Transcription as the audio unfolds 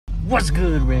What's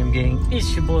good, Ram Gang?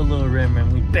 It's your boy Lil Ram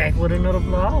and we back with another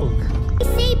vlog.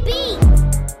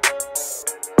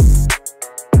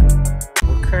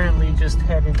 We're currently just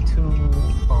headed to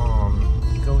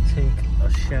go take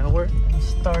a shower and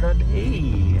start our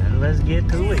day. Let's get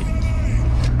to it.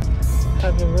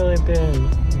 Haven't really been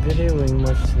videoing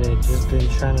much today, just been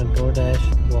trying to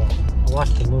DoorDash. Well, I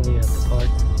watched a movie at the park.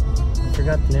 I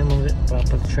forgot the name of it, but I'll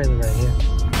put the trailer right here.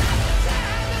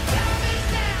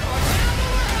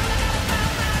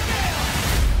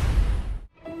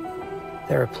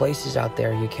 There are places out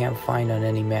there you can't find on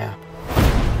any map.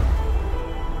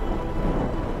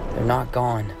 They're not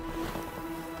gone.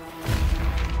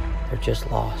 They're just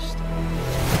lost.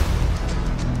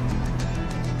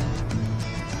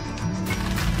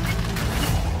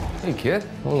 Hey, kid.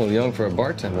 A little young for a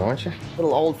bartender, aren't you? A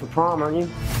little old for prom, aren't you?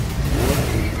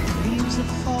 Leaves are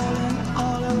falling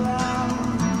all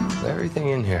around. Everything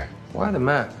in here. Why the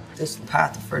map? This is the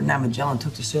path that Ferdinand Magellan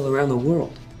took to sail around the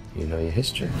world. You know your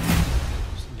history.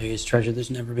 It's the biggest treasure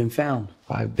that's never been found.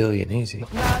 5 billion, easy.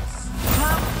 I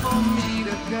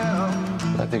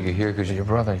think you're here because you're your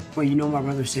brother. Well, you know my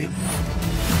brother Sam?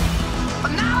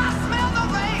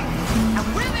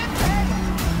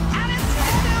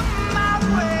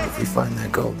 If we find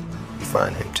that gold, we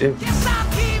find him too. Who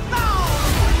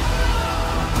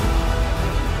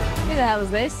the hell is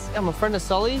this? I'm a friend of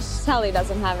Sully's. Sully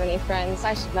doesn't have any friends.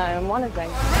 I should know him, one of them.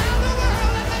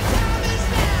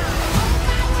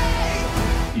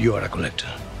 You are a collector.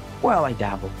 Well, I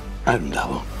dabble. I don't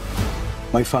dabble.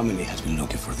 My family has been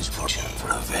looking for this fortune for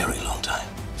a very long time.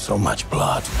 So much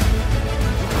blood.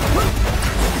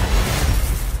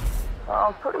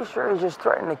 I'm pretty sure he's just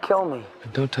threatening to kill me.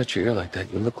 Don't touch your ear like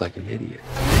that. You look like an idiot.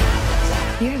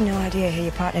 You have no idea who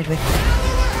you partnered with.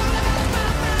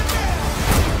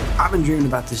 I've been dreaming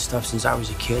about this stuff since I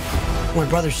was a kid. My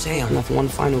brother Sam left one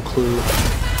final clue.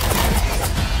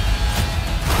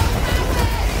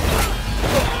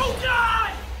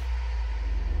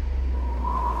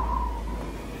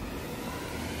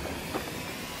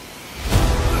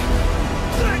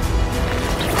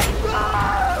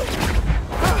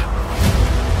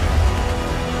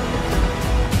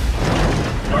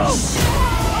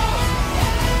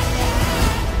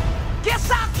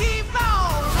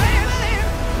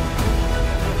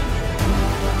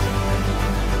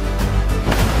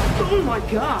 Oh my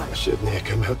God! I shouldn't have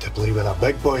come out to play with the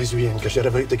big boys, Ian, because you're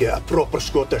about to get a proper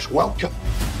Scottish welcome.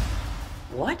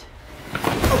 What?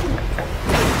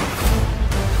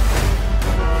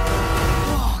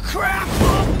 Oh, crap!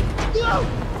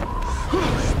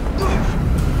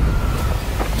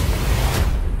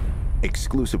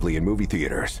 Exclusively in movie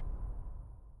theaters.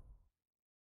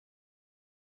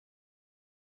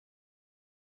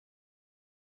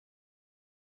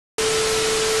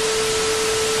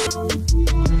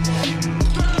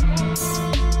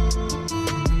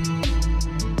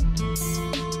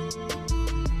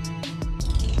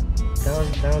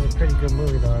 That was a pretty good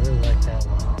movie though. I really liked that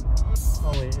one.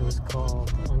 Oh wait, it was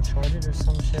called Uncharted or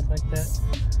some shit like that.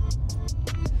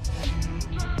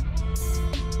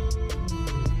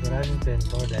 But I've just been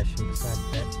DoorDashing besides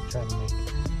that, trying to make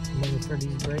money for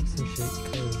these breaks and shit,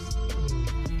 because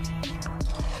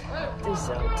they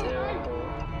sound terrible.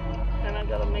 And I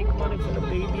gotta make money for the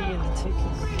baby and the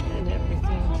tickets and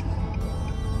everything.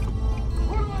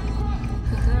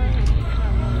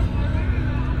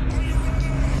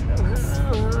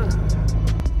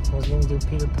 I was gonna do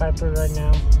Peter Piper right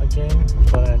now again,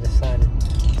 but I decided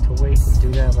to wait and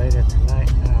do that later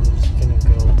tonight. And I'm just gonna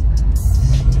go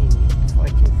see if I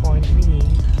can find me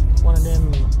one of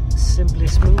them Simply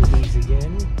Smoothies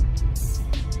again.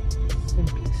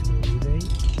 Simply Smoothie, babe.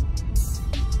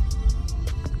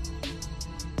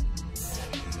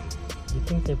 You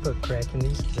think they put crack in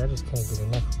these? Because I just can't get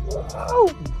enough.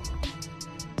 Whoa!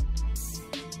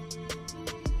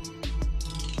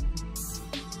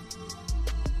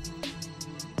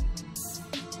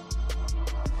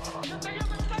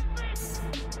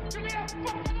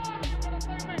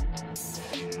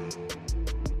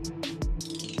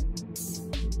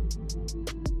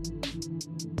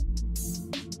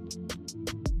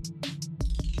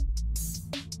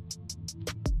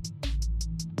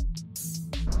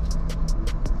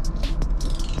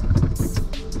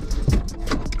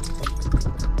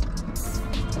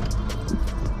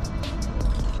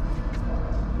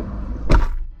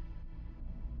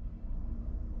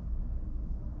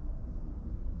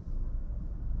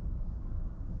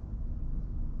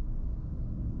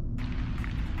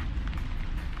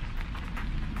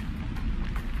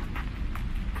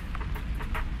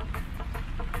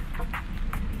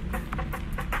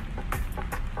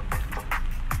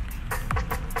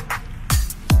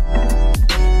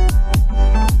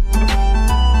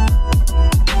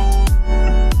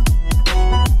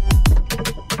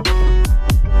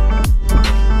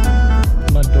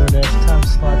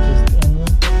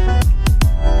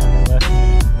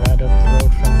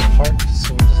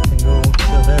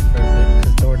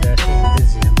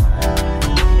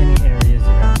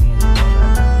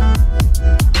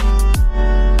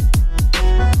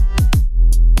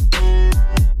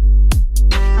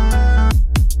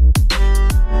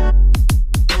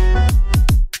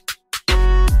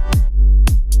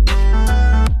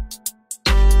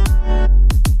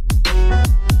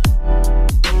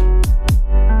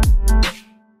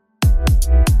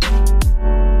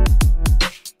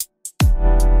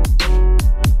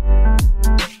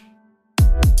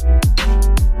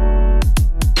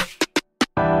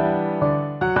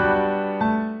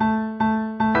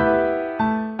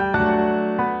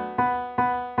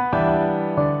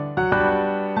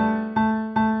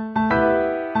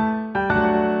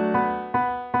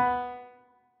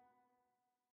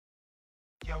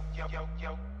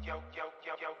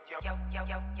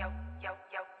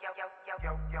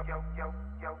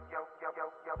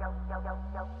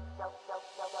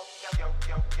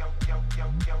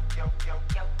 yo, yo,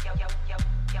 yo, yo, yo, yo,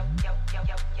 yo, yo, yo,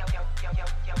 yo, yo, yo, yo,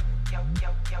 yo, yo,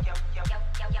 yo,